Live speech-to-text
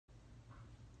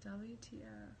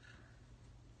WTF.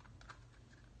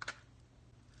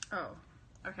 Oh,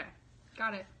 okay.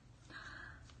 Got it.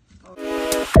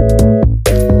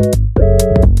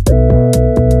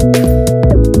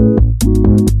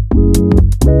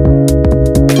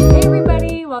 Hey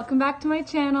everybody, welcome back to my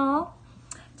channel.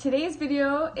 Today's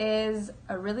video is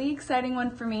a really exciting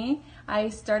one for me. I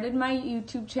started my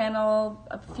YouTube channel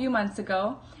a few months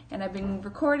ago and I've been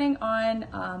recording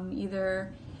on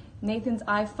either Nathan's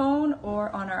iPhone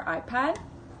or on our iPad,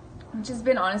 which has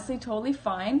been honestly totally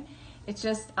fine. It's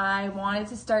just I wanted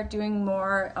to start doing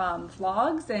more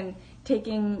vlogs and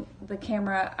taking the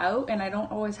camera out, and I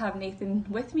don't always have Nathan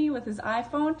with me with his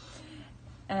iPhone.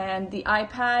 And the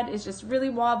iPad is just really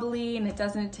wobbly and it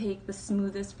doesn't take the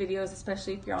smoothest videos,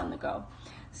 especially if you're on the go.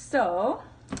 So,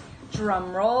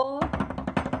 drum roll.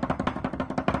 Ta-da!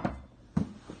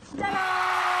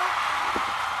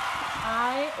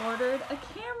 I ordered a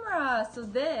camera. So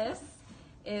this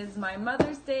is my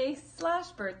Mother's Day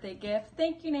 / birthday gift.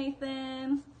 Thank you,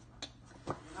 Nathan.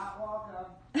 You're not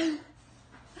welcome.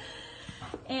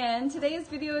 And today's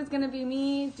video is going to be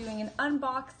me doing an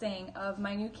unboxing of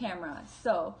my new camera.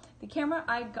 So the camera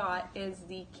I got is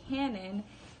the Canon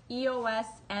Eos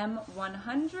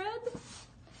M100,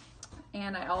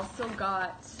 and I also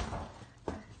got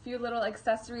a few little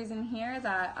accessories in here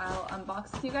that I'll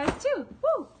unbox with you guys too.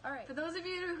 Woo! All right. For those of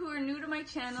you who are new to my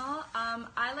channel,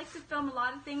 I like to film a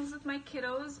lot of things with my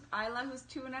kiddos. Isla, who's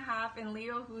 2.5, and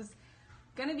Leo, who's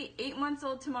gonna be 8 months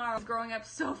old tomorrow. He's growing up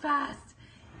so fast.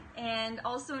 And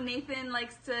also Nathan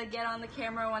likes to get on the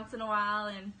camera once in a while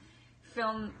and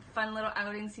film fun little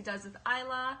outings he does with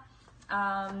Isla.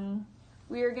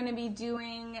 We are going to be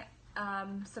doing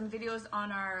some videos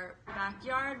on our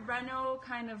backyard reno,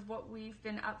 kind of what we've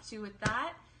been up to with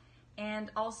that,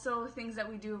 and also things that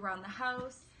we do around the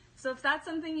house. So if that's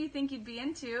something you think you'd be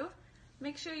into,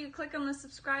 make sure you click on the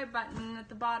subscribe button at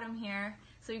the bottom here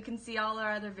so you can see all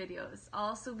our other videos. I'll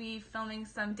also be filming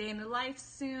some day in the life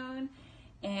soon,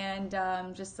 and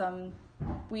just some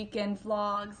weekend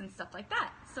vlogs and stuff like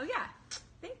that. So yeah,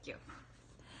 thank you.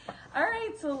 All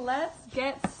right, so let's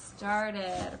get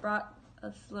started. I brought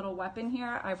this little weapon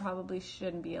here. I probably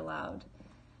shouldn't be allowed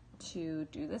to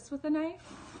do this with a knife,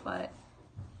 but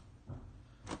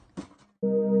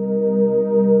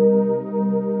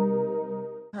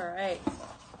all right.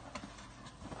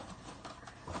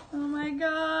 Oh my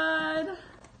God.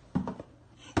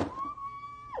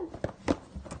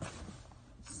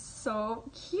 So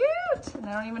cute, and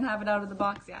I don't even have it out of the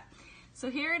box yet.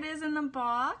 So here it is in the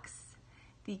box,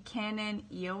 the Canon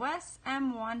EOS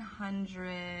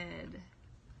M100.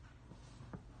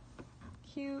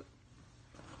 Cute.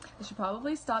 I should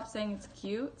probably stop saying it's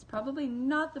cute. It's probably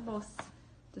not the most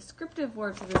descriptive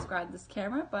word to describe this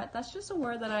camera, but that's just a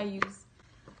word that I use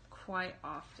quite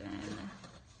often.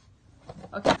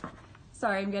 Okay,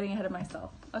 sorry, I'm getting ahead of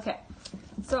myself. Okay,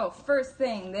 so first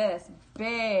thing, this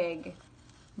big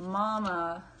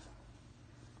mama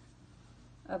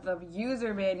of a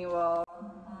user manual.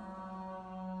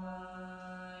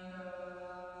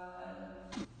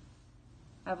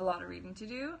 I have a lot of reading to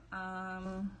do.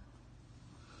 I'm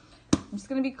just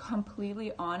gonna be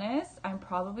completely honest. I'm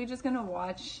probably just gonna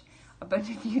watch a bunch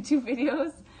of YouTube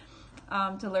videos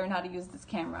to learn how to use this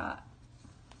camera.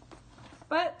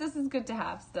 But this is good to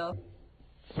have still.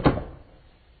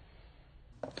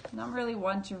 Not really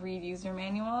one to read user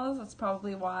manuals. That's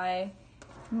probably why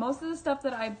most of the stuff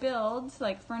that I build,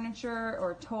 like furniture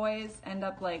or toys, end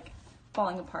up like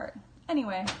falling apart.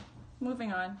 Anyway,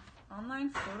 moving on. Online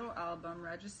photo album,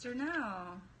 register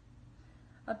now.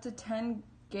 Up to 10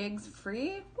 gigs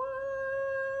free?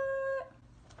 What?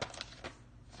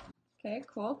 Okay,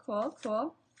 cool, cool,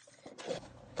 cool.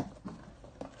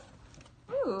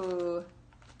 Ooh.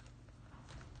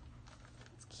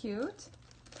 It's cute.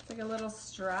 It's like a little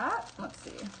strap. Let's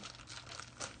see.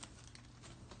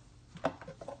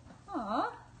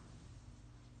 Aww.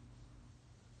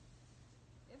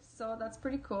 If so, that's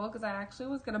pretty cool because I actually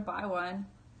was going to buy one.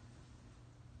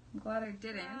 I'm glad I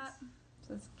didn't. It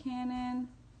says Canon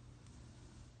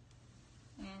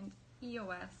and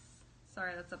EOS.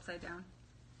 Sorry, that's upside down.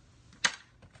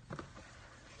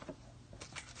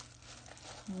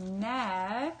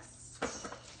 Next.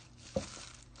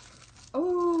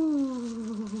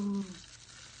 Oh.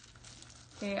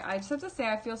 Okay, I just have to say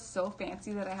I feel so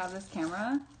fancy that I have this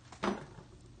camera.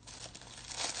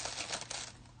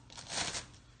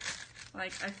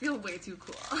 Like, I feel way too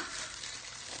cool.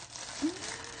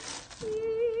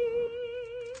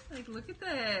 Like, look at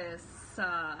this.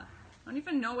 I don't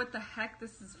even know what the heck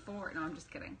this is for. No, I'm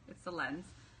just kidding. It's the lens.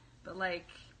 But like,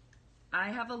 I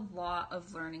have a lot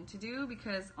of learning to do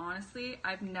because honestly,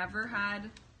 I've never had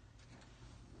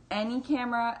any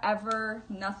camera ever,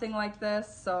 nothing like this,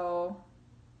 so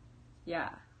yeah.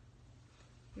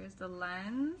 Here's the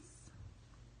lens.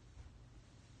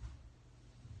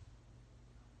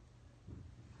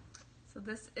 So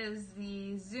this is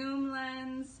the zoom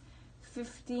lens,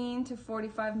 15 to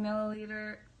 45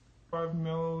 milliliter.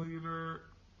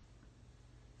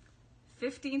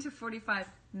 15 to 45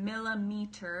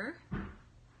 millimeter.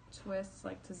 Twist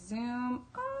like to zoom.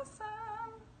 Awesome.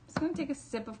 I'm just gonna take a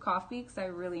sip of coffee because I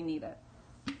really need it.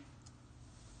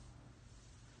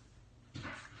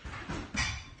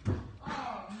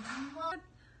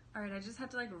 All right, I just had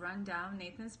to like run down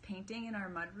Nathan's painting in our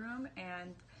mudroom,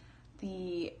 and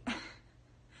the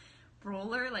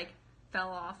roller like fell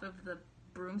off of the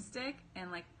broomstick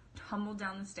and like tumbled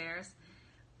down the stairs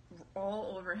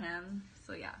all over him.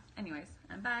 So yeah, anyways,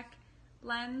 I'm back.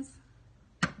 Lens.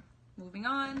 Moving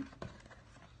on.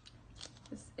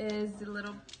 This is the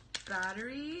little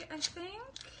battery, I think.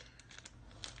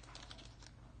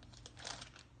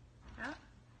 Yeah.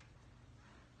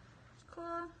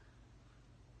 Cool.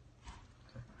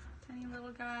 Tiny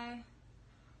little guy.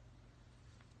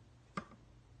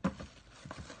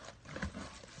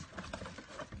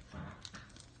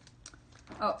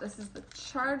 Oh, this is the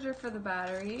charger for the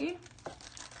battery.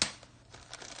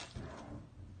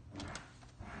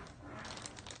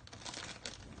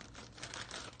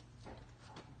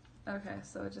 Okay,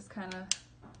 so just kind of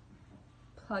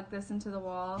plug this into the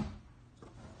wall,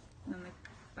 and then the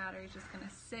battery's just gonna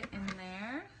sit in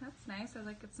there. That's nice. I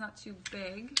like it's not too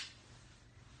big.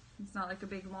 It's not like a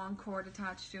big long cord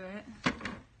attached to it.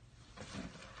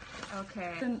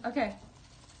 Okay. Okay.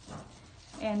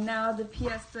 And now the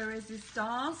pièce de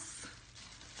résistance.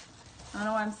 I don't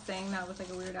know why I'm saying that with like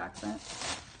a weird accent.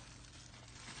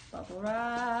 Bubble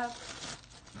wrap.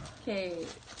 Okay,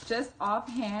 just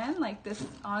offhand, like this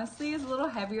honestly is a little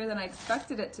heavier than I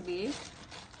expected it to be.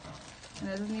 And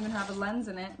it doesn't even have a lens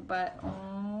in it, but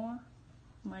oh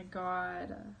my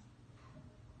god.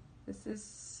 This is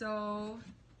so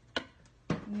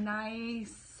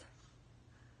nice.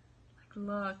 Like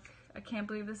look, I can't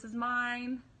believe this is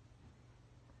mine.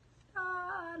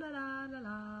 La, la, la, la, la.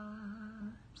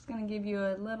 I'm just gonna give you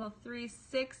a little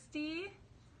 360.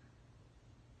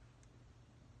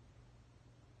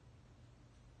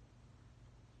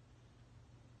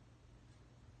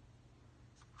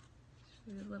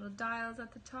 The little dials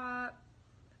at the top,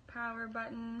 the power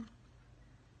button.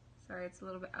 Sorry, it's a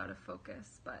little bit out of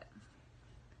focus, but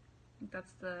I think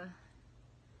that's the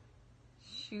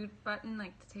shoot button,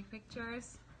 like to take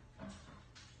pictures.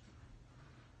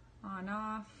 On,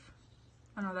 off.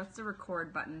 Oh no, that's the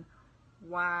record button.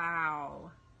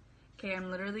 Wow. Okay,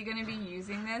 I'm literally gonna be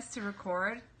using this to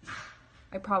record.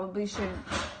 I probably should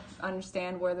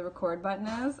understand where the record button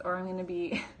is, or I'm gonna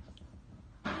be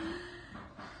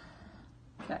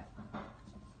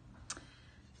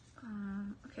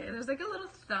okay, there's like a little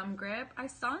thumb grip. I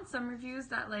saw in some reviews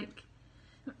that like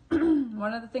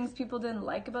one of the things people didn't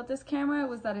like about this camera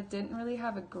was that it didn't really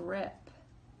have a grip.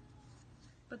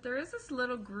 But there is this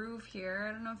little groove here.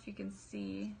 I don't know if you can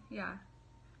see. Yeah.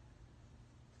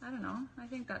 I don't know. I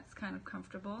think that's kind of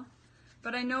comfortable.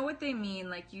 But I know what they mean.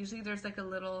 Like usually there's like a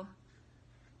little,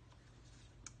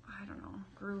 I don't know,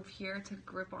 groove here to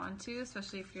grip onto,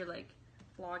 especially if you're like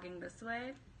vlogging this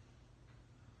way.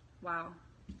 Wow.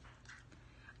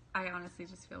 I honestly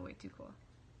just feel way too cool.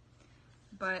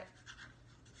 But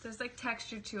there's like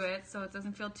texture to it, so it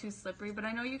doesn't feel too slippery. But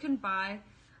I know you can buy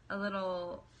a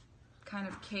little kind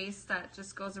of case that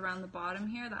just goes around the bottom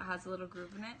here that has a little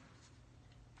groove in it.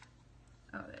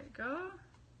 Oh, there you go.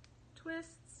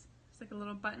 Twists. It's like a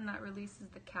little button that releases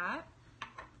the cap.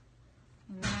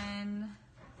 And then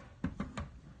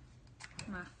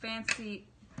my fancy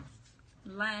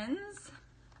lens.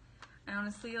 I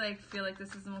honestly like feel like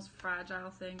this is the most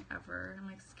fragile thing ever. I'm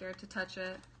like scared to touch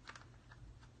it.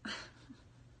 Like,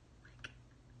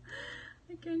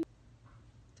 I can't.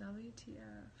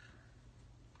 WTF.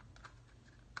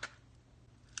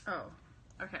 Oh,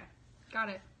 okay. Got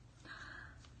it.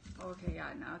 Okay, yeah,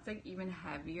 now it's like even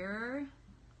heavier.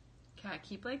 Okay, I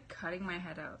keep like cutting my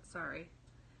head out. Sorry.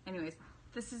 Anyways,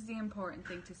 this is the important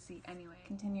thing to see anyway.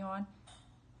 Continue on.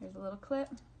 Here's a little clip.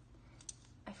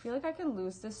 I feel like I could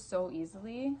lose this so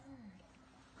easily.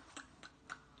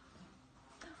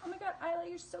 Oh my god, Isla,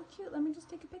 you're so cute. Let me just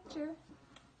take a picture.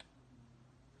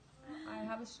 I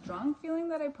have a strong feeling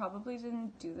that I probably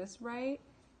didn't do this right,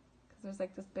 because there's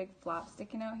like this big flap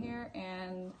sticking out here,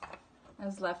 and I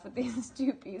was left with these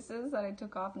two pieces that I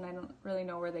took off, and I don't really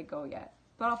know where they go yet,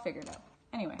 but I'll figure it out.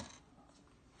 Anyway,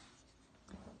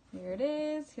 here it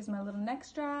is. Here's my little neck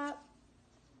strap.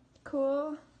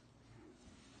 Cool.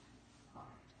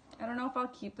 I don't know if I'll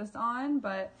keep this on,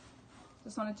 but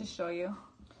just wanted to show you.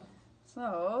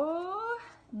 So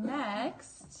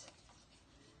next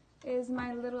is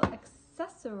my little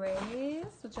accessories,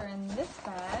 which are in this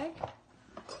bag.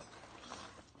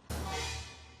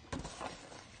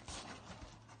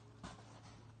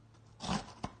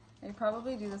 I'd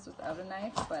probably do this without a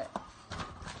knife, but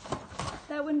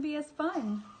that wouldn't be as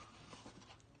fun.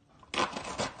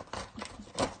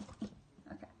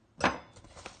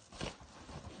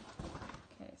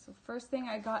 So first thing,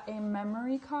 I got a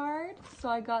memory card. So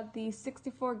I got the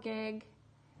 64 gig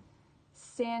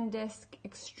SanDisk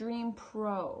Extreme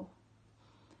Pro.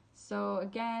 So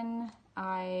again,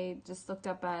 I just looked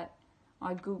up I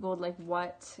googled like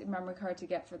what memory card to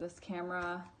get for this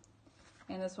camera,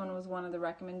 and this one was one of the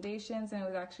recommendations, and it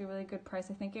was actually a really good price.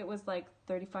 I think it was like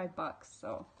 35 bucks,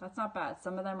 so that's not bad.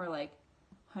 Some of them are like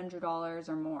 $100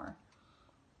 or more.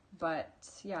 But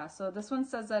yeah, so this one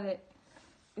says that it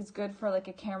is good for like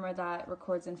a camera that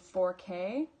records in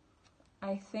 4K.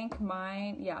 I think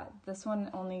mine, yeah, this one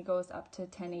only goes up to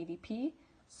 1080p,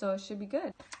 so it should be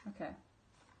good. Okay,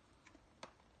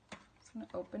 just gonna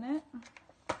open it.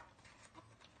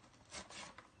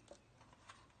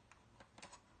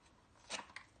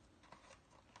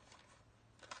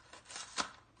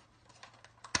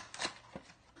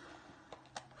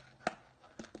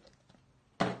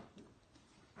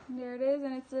 And there it is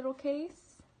in its little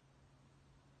case.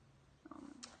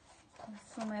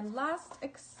 So my last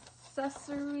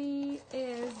accessory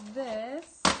is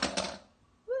this,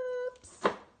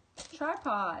 whoops,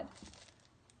 tripod.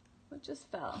 What just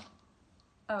fell?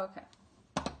 Oh, okay.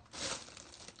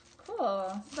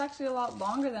 Cool. This is actually a lot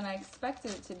longer than I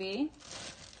expected it to be.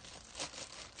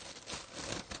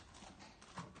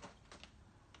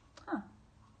 Huh.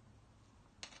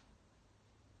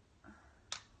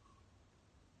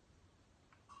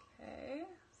 Okay,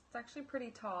 it's actually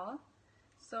pretty tall.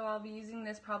 So I'll be using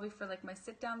this probably for like my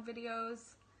sit down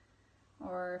videos,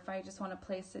 or if I just want to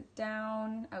place it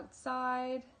down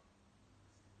outside.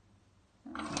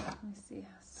 Let me see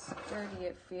how sturdy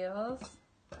it feels.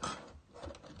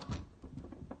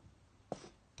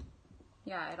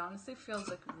 Yeah, it honestly feels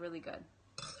like really good.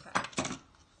 Okay.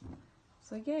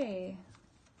 So yay.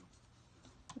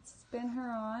 Let's spin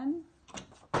her on.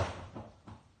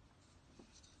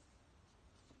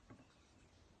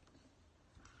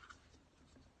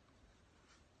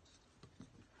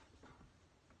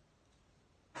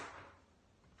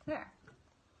 There.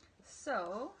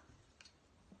 So,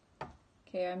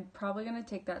 okay, I'm probably gonna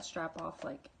take that strap off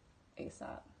like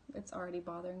ASAP. It's already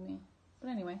bothering me. But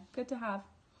anyway, good to have.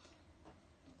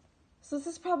 So this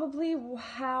is probably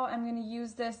how I'm gonna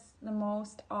use this the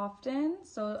most often.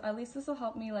 So at least this will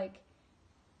help me like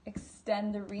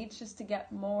extend the reach just to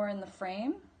get more in the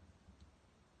frame.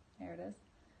 There it is.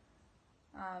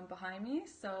 Behind me,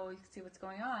 so you can see what's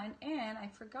going on. And I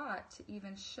forgot to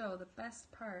even show the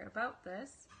best part about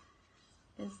this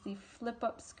is the flip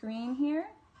up screen here.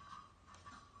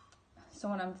 So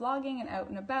when I'm vlogging and out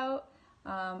and about,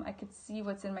 I could see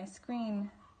what's in my screen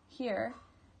here,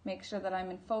 make sure that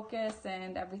I'm in focus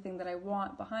and everything that I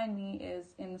want behind me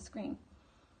is in the screen.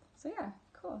 So yeah,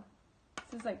 cool.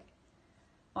 This is like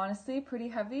honestly pretty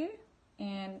heavy,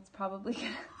 and it's probably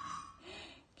gonna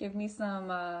give me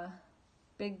some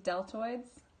big deltoids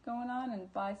going on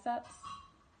and biceps.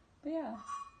 But yeah,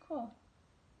 cool.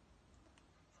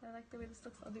 So I like the way this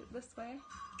looks. I'll do it this way.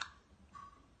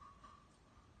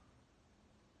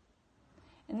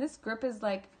 And this grip is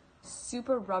like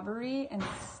super rubbery and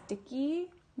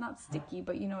sticky. Not sticky,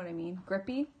 but you know what I mean.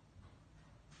 Grippy.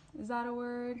 Is that a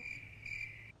word?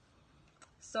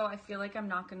 So I feel like it's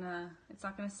not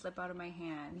gonna slip out of my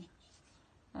hand.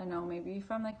 I don't know, maybe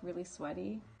if I'm like really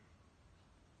sweaty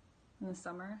in the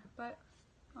summer, but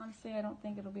honestly I don't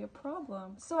think it'll be a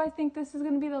problem. So I think this is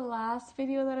gonna be the last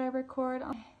video that I record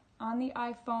on the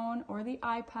iPhone or the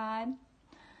iPad.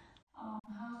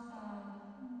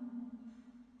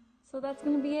 So that's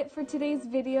gonna be it for today's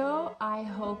video. I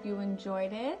hope you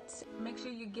enjoyed it. Make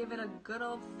sure you give it a good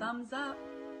old thumbs up.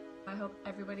 I hope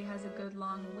everybody has a good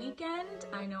long weekend.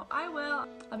 I know I will.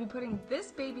 I'll be putting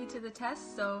this baby to the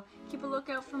test, so keep a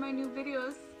lookout for my new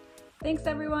videos. Thanks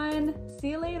everyone. See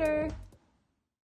you later.